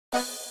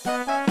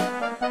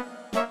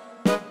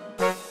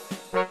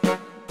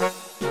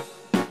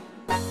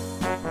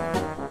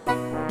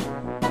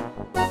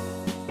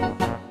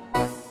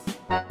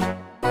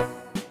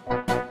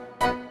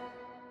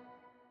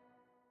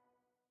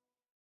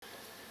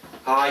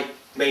Hi,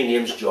 my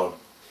name's John.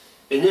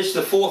 In this,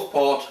 the fourth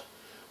part,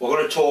 we're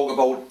going to talk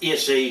about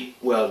AC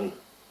welding.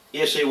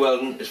 AC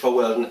welding is for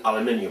welding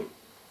aluminium.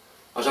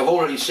 As I've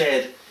already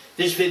said,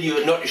 this video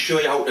is not to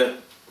show you how to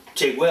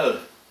TIG weld.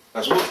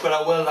 There's much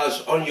better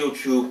welders on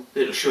YouTube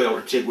that'll show you how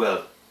to TIG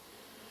weld.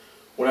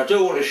 What I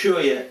do want to show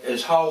you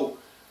is how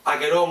I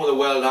get on with a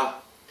welder,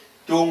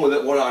 doing with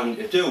it what I need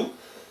to do.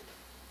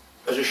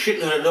 There's a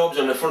shitload of knobs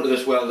on the front of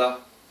this welder.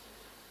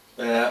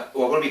 We're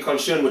going to be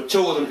concerned with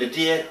two of them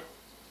today.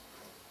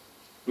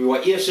 We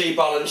want AC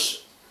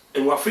balance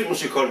and our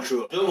frequency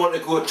control. I don't want to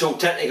go too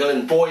technical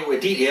and bore you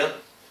with detail,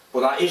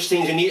 but there is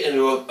things you need to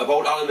know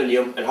about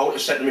aluminium and how to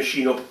set the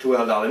machine up to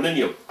weld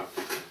aluminium.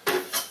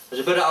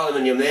 There's a bit of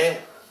aluminium there,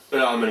 a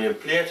bit of aluminium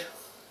plate,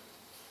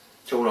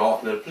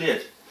 2.5mm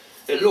plate.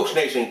 It looks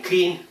nice and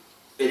clean.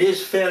 It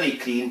is fairly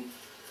clean,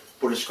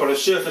 but it's got a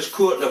surface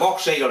coating of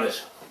oxide on it.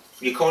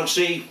 You can't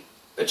see,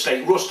 it's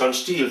like rust on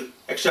steel,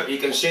 except you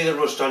can see the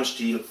rust on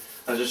steel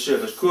as a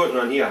surface coating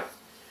on here.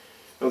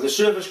 Now the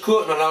surface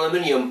coating on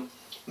aluminium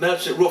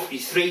melts at roughly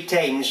 3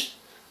 times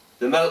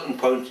the melting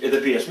point of the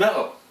base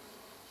metal,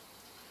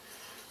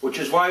 which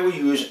is why we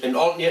use an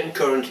alternating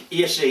current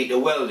AC to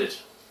weld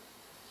it.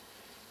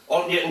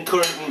 Alternating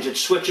current means it's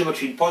switching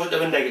between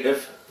positive and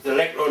negative. The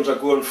electrons are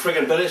going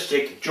friggin'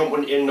 ballistic,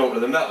 jumping in and out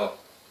of the metal.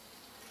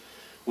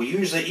 We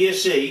use the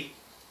AC,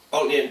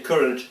 alternating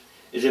current,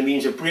 as a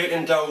means of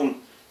breaking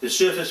down the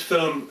surface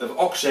film of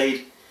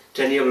oxide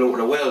to enable it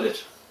to weld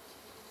it.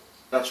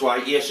 That's why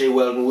AC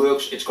welding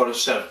works. It's got a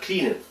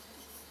self-cleaning.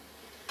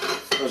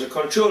 There's a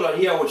control on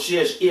here which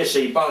says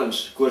AC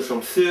balance, goes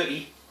from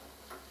 30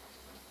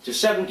 to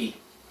 70.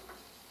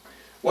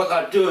 What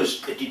that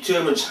does, it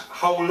determines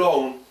how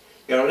long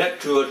your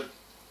electrode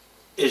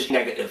is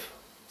negative.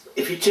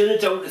 If you turn it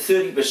down to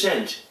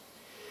 30%,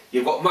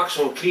 you've got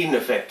maximum cleaning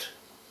effect.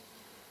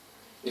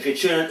 If you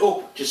turn it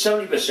up to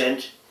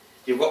 70%,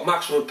 you've got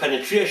maximum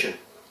penetration.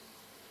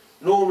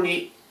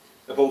 Normally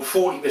about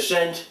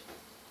 40%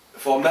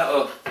 for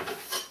metal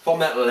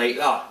like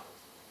that.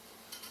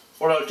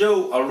 What I'll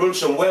do, I'll run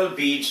some weld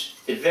beads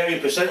at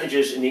varying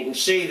percentages, and you can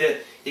see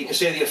the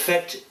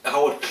effect of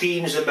how it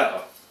cleans the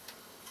metal.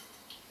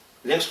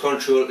 The next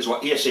control is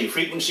what AC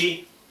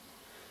frequency.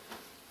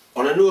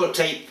 On an old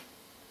type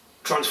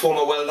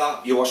transformer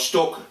welder, you are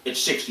stuck at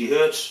 60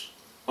 Hz.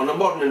 On a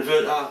modern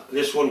inverter,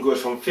 this one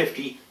goes from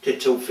 50 to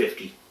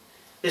 250.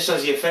 This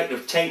has the effect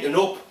of tightening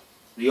up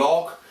the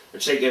arc.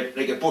 It's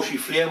like a bushy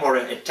flame or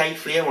a tight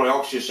flame or an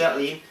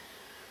oxyacetylene.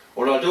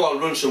 What I'll do, I'll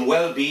run some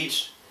weld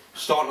beads,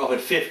 starting off at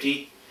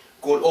 50,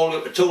 going all the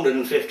way up to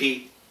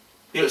 250.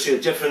 You'll see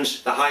the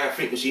difference the higher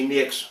frequency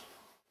makes.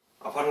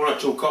 I've had 1 or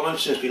 2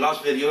 comments since my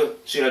last video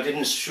saying I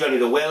didn't show any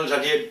of the welds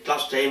I did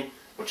last time,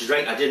 which is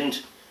right, I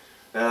didn't.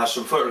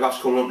 Some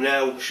photographs coming up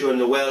now showing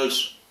the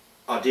welds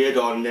I did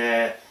on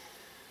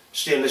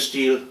stainless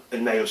steel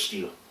and mild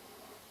steel.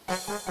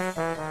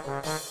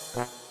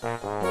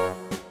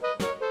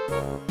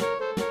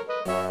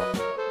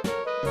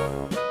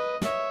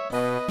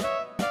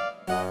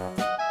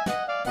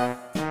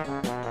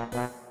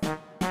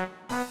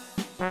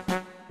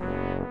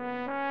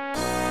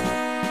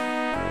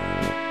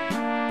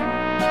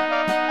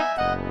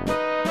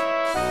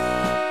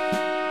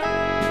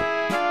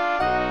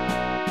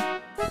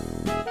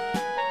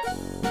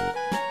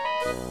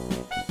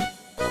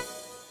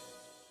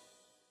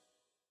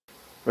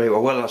 Right,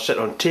 well that's set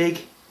on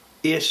TIG,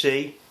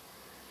 AC,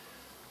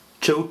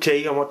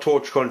 2T on my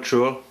torch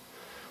control.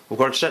 We've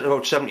got it set at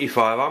about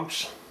 75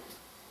 amps.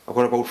 I've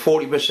got about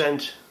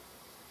 40%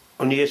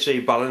 on the AC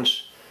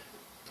balance.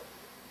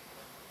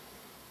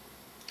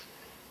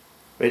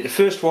 Right, the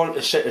first one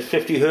is set at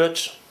 50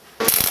 Hz.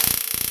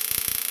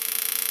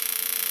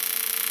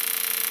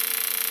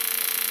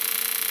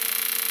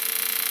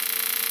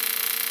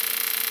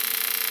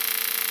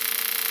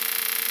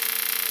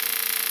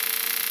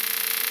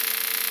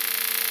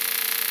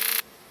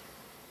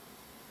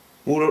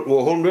 Move it to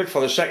 100 for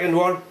the second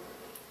one.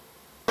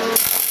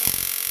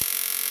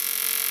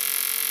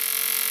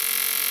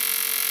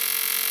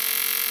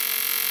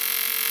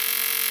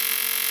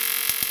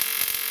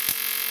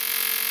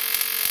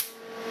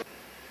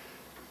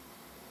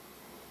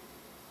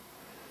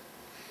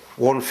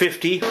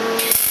 $150.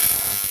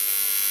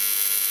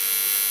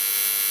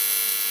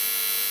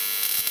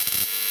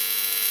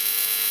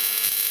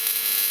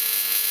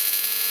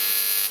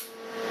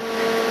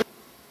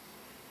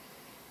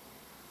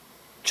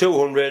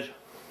 $200.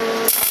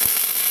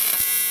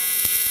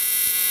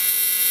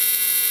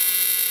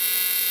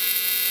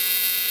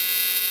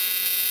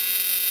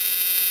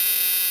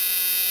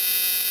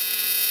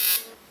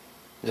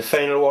 The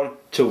final one,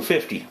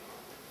 $250.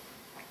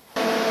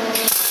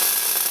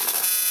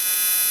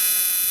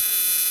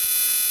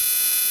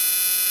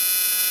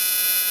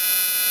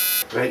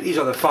 Right, these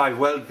are the 5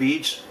 weld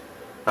beads.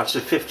 That's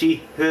the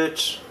 50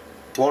 Hz,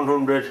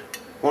 100,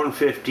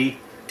 150,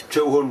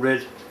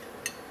 200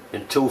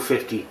 and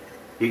 250.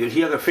 You can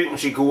hear the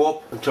frequency go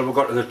up until we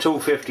got to the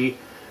 250,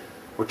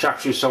 which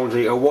actually sounds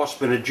like a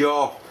wasp in a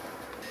jar.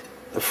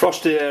 The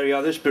frosted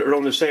area, this bit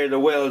around the side of the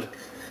weld,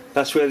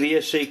 That's where the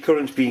AC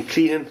current's been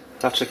cleaning.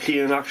 That's a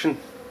cleaning action.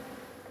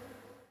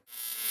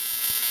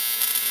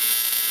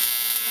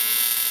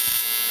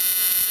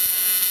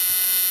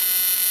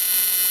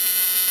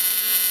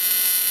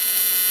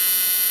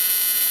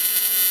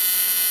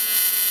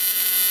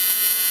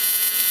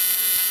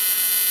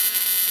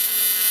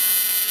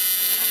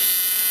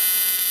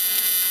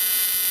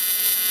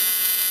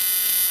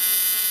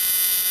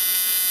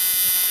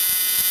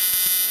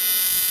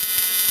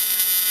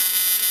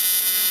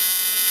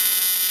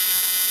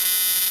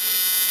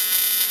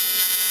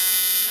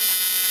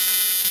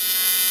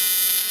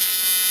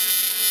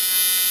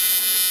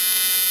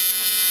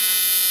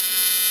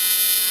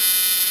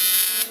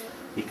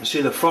 You can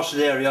see the frosted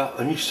area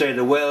on each side of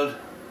the weld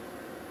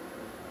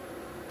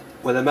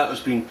where the metal's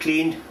been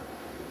cleaned.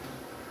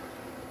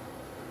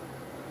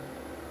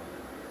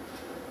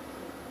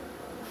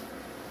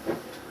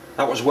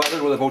 That was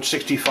welded with about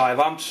 65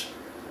 amps.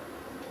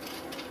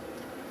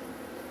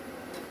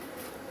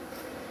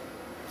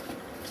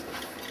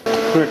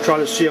 I'm going to try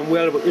the same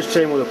weld, but this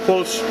time with a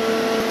pulse.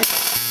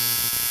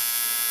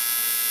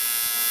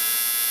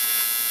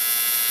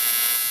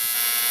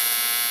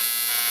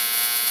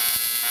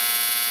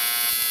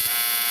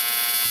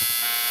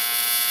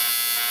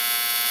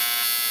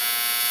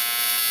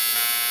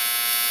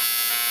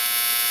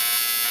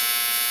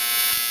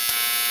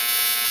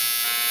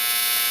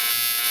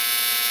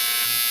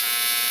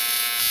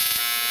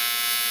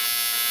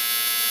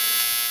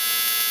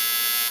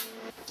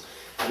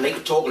 I'd like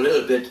to talk a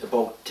little bit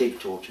about TIG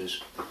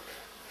torches.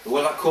 The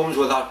welder comes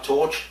with that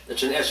torch.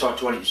 It's an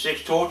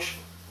SR26 torch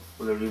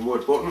with a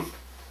remote button.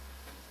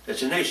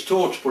 It's a nice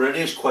torch, but it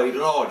is quite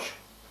large.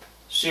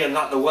 Saying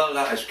that, the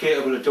welder is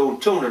capable of doing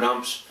 200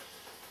 amps,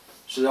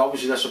 so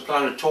obviously that's a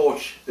planned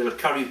torch that'll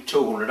carry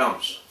 200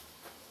 amps.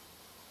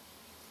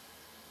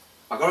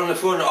 I got on the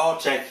phone to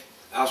Artec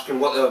asking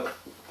what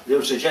they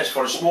would suggest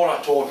for a smaller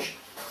torch,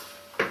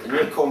 and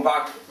they come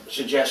back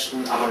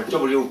suggesting I had a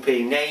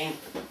WP9.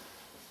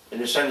 In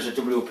the sense of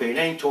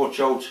WP9 torch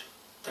out,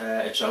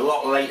 it's a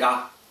lot lighter,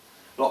 a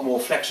lot more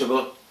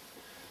flexible,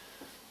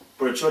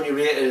 but it's only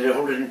rated at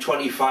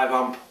 125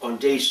 amp on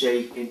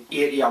DC and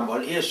 80 amp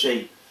on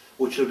AC,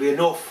 which will be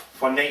enough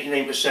for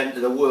 99%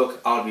 of the work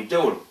I'll be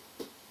doing.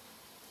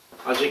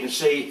 As you can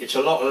see, it's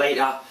a lot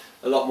lighter,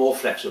 a lot more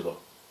flexible.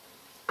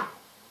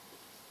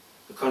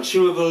 The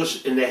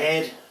consumables in the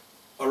head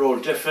are all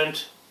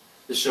different.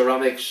 The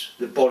ceramics,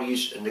 the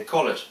bodies and the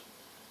collet.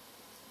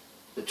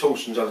 The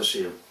tungstens are the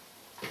same.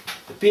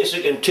 The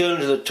basic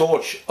internals of the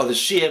torch are the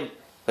same,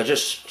 they're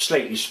just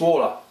slightly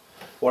smaller.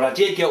 What I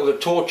did get with the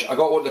torch, I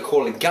got what they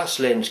call a gas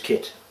lens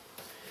kit.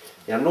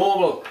 Your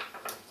normal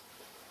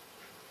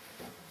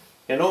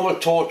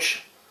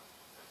torch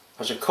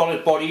has a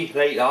coloured body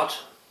like that,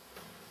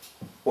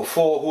 with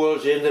 4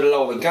 holes in that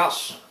allow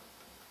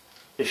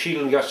the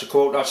shielding gas to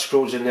come out. That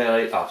screws in there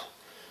like that.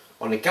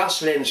 On the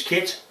gas lens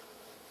kit,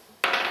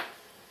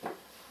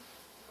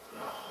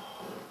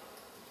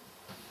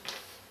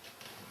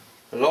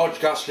 a large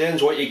gas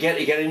lens, what you get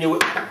a new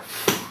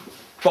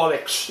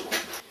bollocks.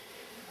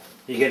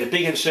 You get a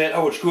big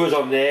insulator which goes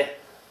on there.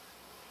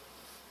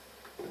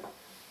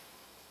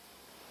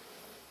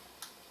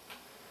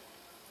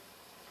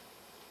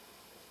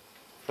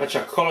 That's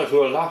a collet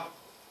holder.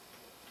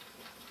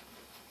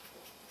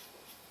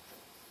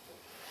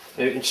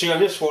 Now you can see on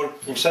this one,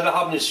 instead of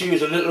having a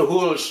series of little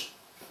holes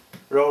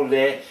around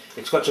there,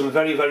 it's got some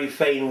very, very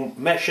fine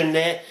mesh in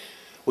there,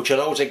 which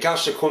allows the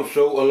gas to come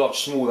through a lot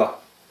smoother.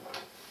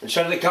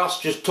 Instead of the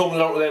gas just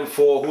tumbling out of them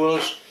 4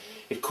 holes,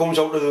 it comes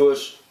out of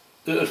those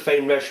little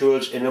fine mesh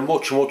holes in a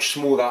much, much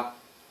smoother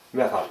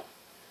method.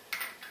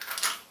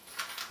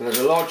 And there's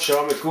a large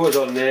ceramic goes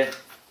on there,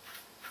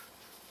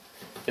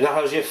 and that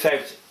has the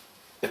effect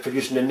of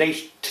producing a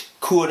nice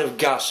cone of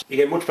gas. You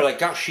get much better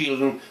gas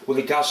shielding with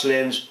the gas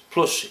lens,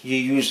 plus you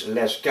use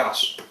less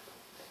gas.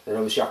 And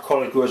obviously your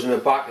collet goes in the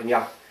back and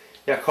your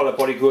collet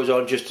body goes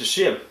on just the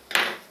same.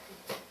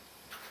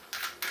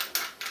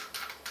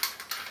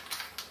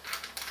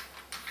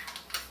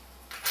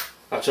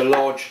 That's a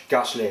large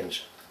gas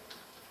lens.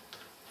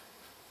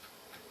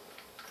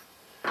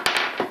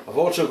 I've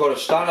also got a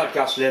standard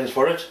gas lens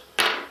for it.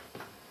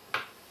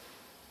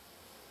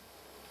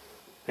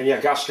 And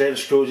your gas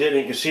lens screws in, and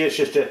you can see it's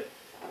just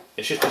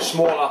a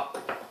smaller,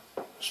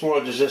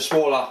 same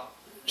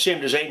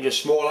design,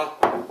 just smaller.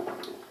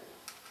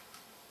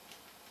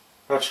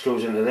 That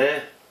screws into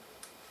there.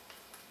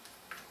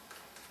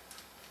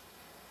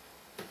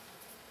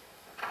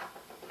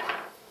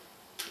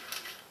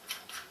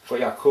 Got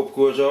your cup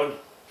goes on.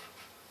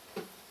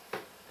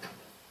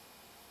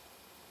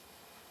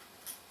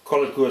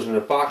 Collet goes in the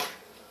back.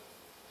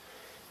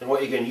 And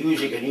what you can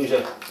use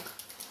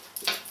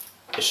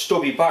a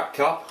stubby back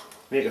cap,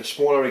 make it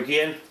smaller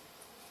again.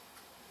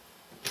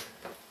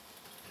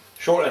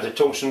 Short end of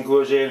tungsten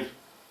goes in.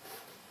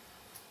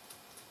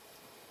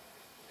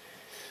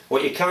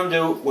 What you can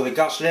do with a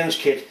gas lens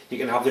kit, you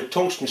can have the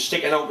tungsten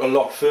sticking out a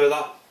lot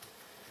further.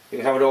 You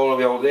can have it all the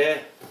way out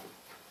there,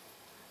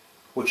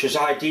 which is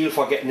ideal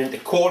for getting into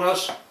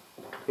corners.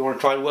 You want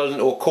to try and weld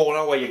into a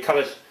corner where you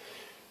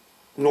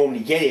normally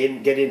get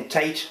in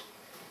tight.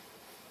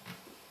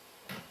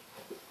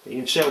 You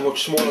can see how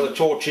much smaller the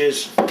torch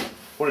is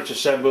when it's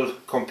assembled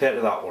compared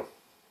to that one.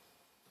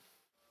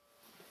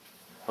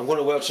 I'm going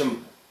to weld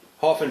some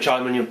 1/2 inch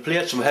aluminium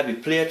plate, some heavy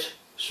plate.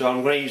 So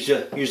I'm going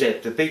to use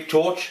the big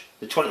torch,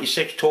 the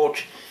 26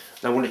 torch,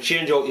 and I'm going to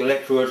change out the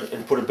electrode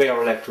and put a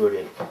bigger electrode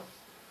in.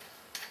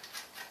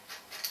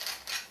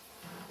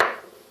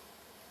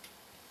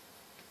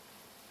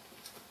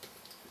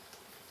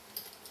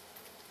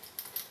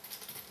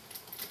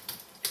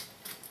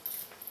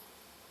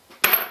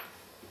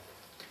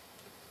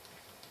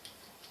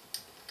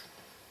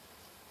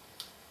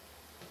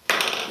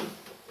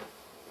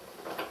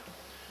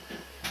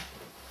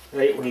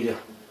 Right, we need a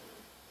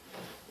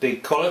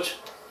big collet.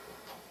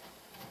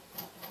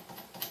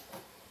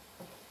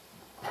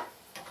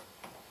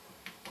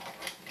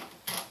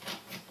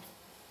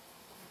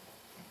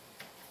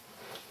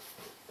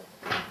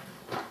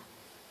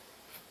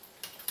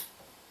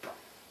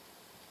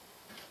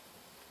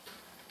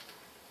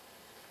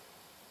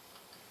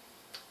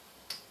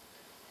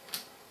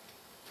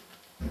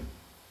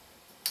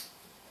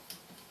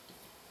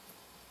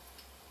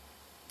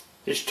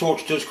 This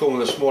torch does come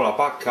with a smaller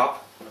back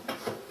cap.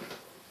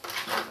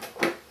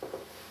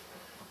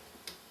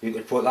 You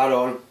could put that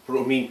on, but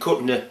it'll mean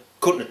cutting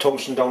the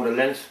tungsten down to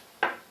length.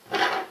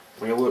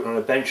 When you're working on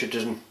a bench, it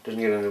doesn't get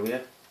in the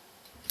way.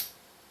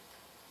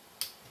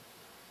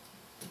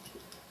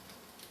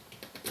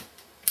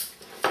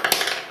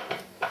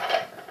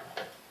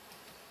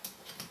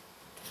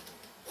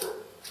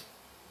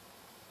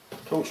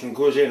 Tungsten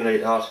goes in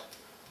like that.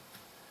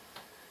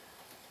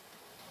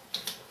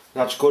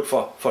 That's good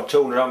for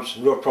 200 amps,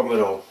 no problem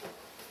at all.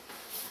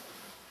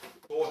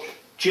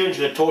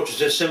 Changing the torch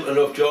is a simple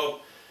enough job.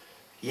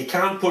 You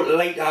can't put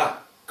lighter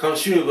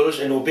consumables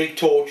into a big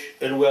torch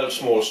and weld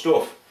small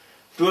stuff.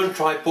 Don't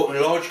try putting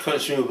large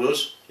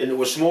consumables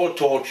into a small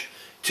torch,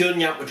 turn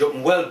the amperage up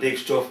and weld big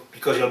stuff,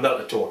 because you'll melt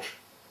the torch.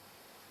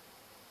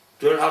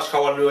 Don't ask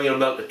how I know you'll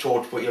melt the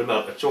torch, but you'll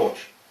melt the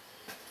torch.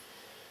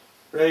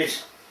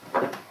 Right.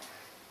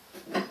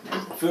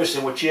 First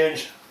thing we'll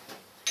change,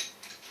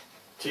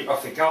 take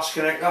off the gas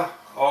connector,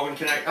 organ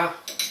connector.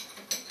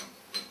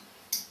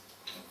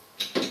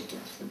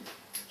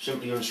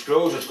 Simply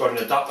unscrews, it's got an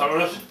adapter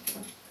on it.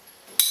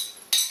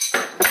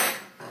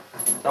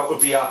 That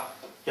would be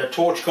your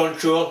torch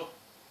control,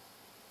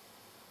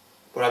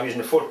 but I'm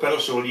using a foot pedal,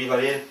 so we'll leave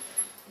that in.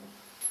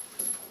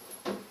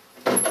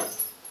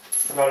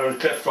 And I'll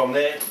unclip from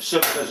there,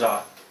 simple as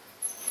that.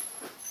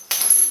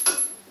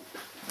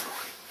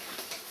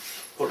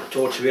 Put the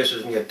torch away so it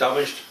doesn't get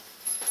damaged.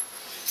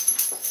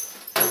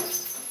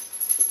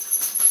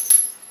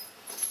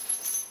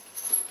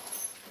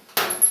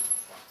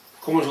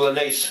 Comes with a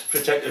nice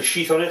protective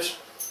sheath on it.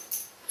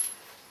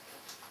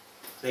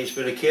 Nice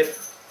bit of kit.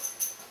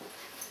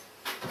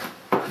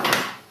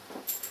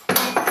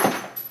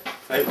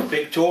 Right, a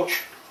big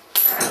torch.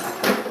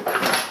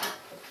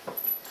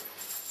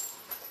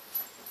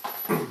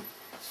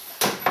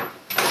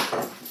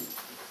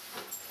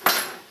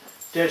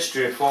 Dead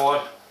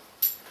straightforward.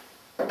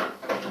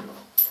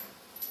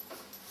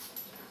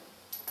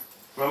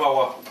 Remember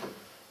our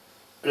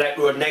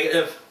electrode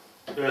negative,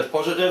 earth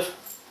positive.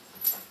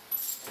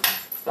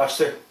 That's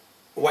the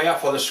wire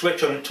for the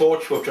switch on the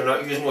torch, which we're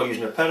not using, we're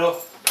using a pedal.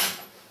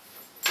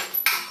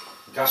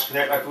 Gas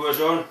connector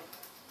goes on.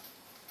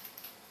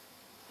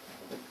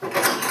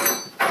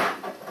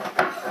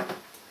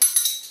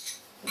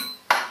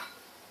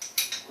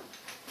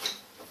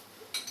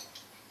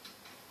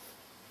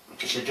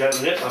 Just a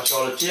gentle nip, that's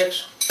all it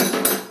takes.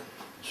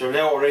 So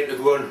now we're ready to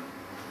go and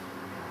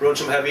run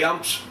some heavy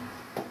amps.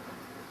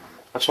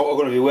 That's what we're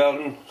going to be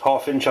welding,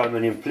 1/2 inch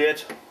aluminium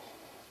plate.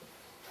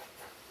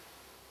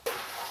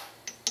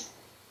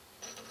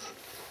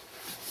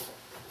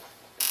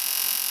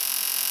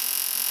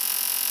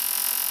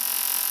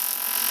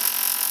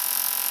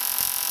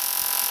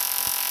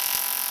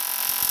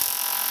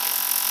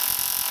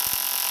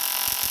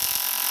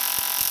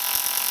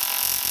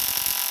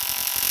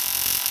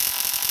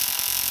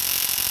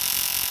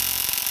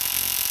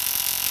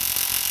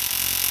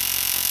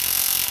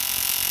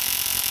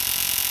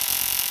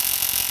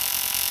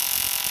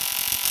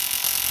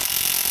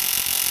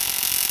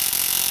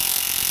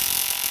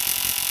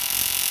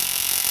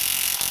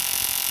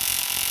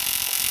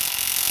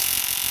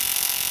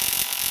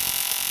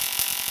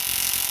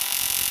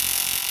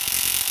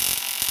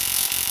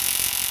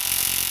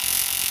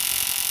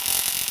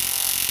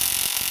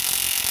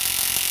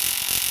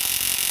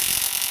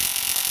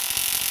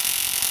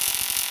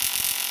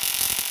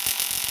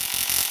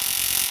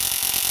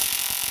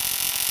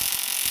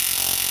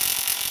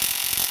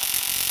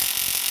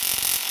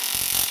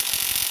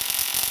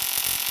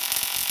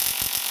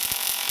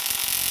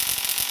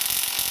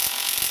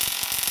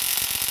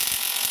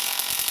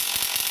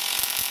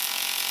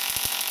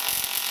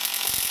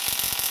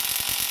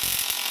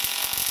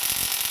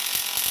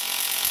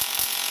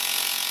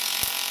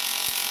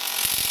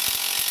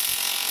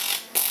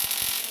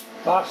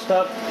 Fast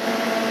stop.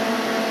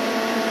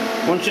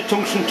 Once the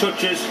tungsten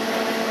touches,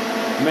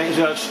 you might as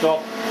well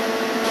stop.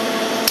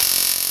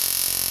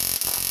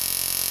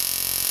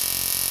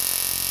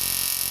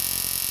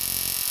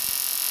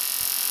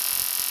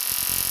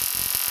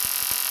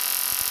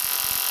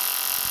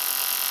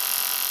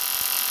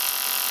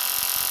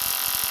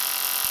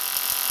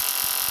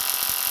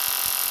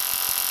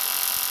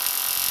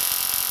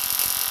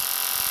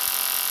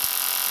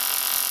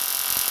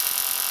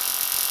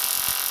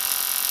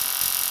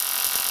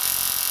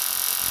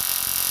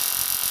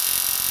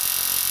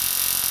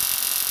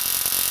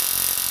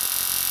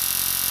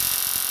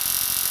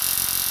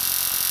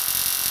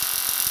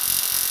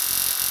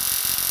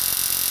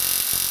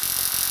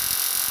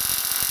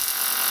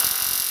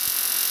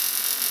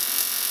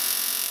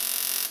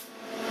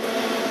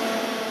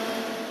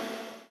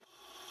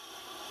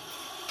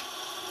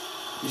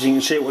 as you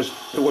can see, it was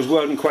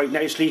welding quite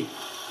nicely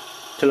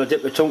till I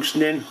dipped the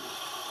tungsten in,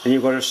 and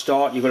you've got to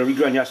start, you've got to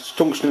regrind your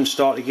tungsten and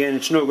start again.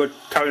 It's no good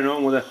carrying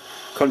on with a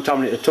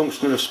contaminated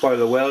tungsten, it'll spoil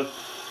the weld.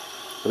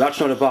 But that's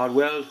not a bad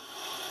weld.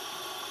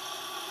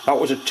 That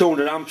was at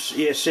 200 amps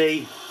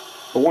AC,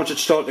 but once it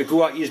started to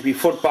go, I used my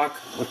foot back.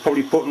 I was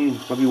probably putting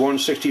maybe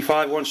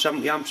 165,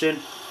 170 amps in.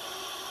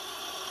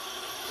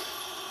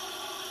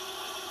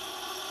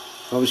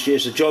 Obviously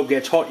as the job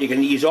gets hot you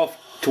can ease off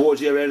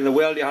towards the other end of the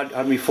weld. I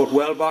had my foot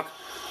well back,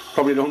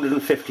 probably at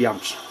 150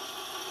 amps.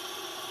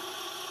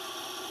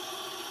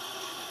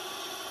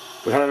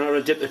 But had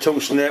another dip of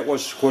tungsten there, it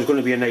was going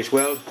to be a nice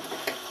weld.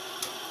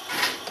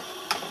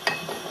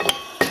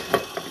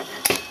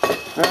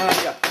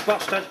 Ah, yeah,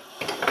 bastard.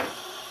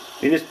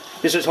 I mean,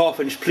 this is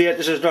half-inch plate,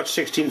 this is not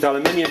 16th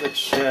aluminium,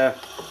 it's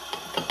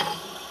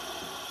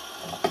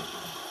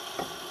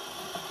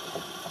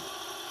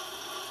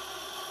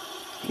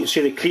you can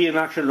see the cleaning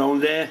action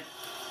around there,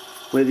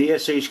 where the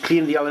AC's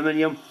cleaned the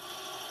aluminium,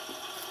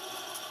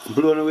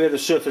 blowing away the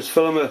surface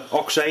film of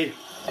oxide.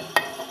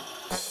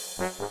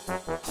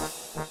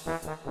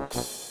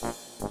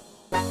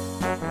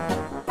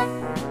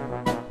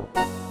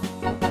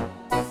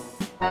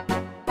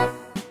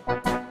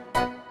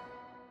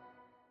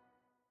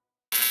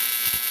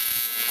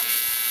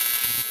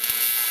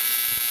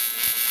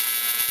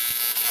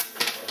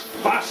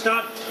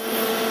 Bastard!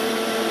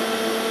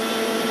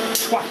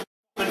 Twat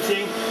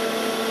thing!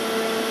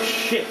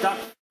 Shit, that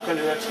fucking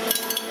hurts!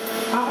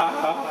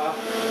 Ah.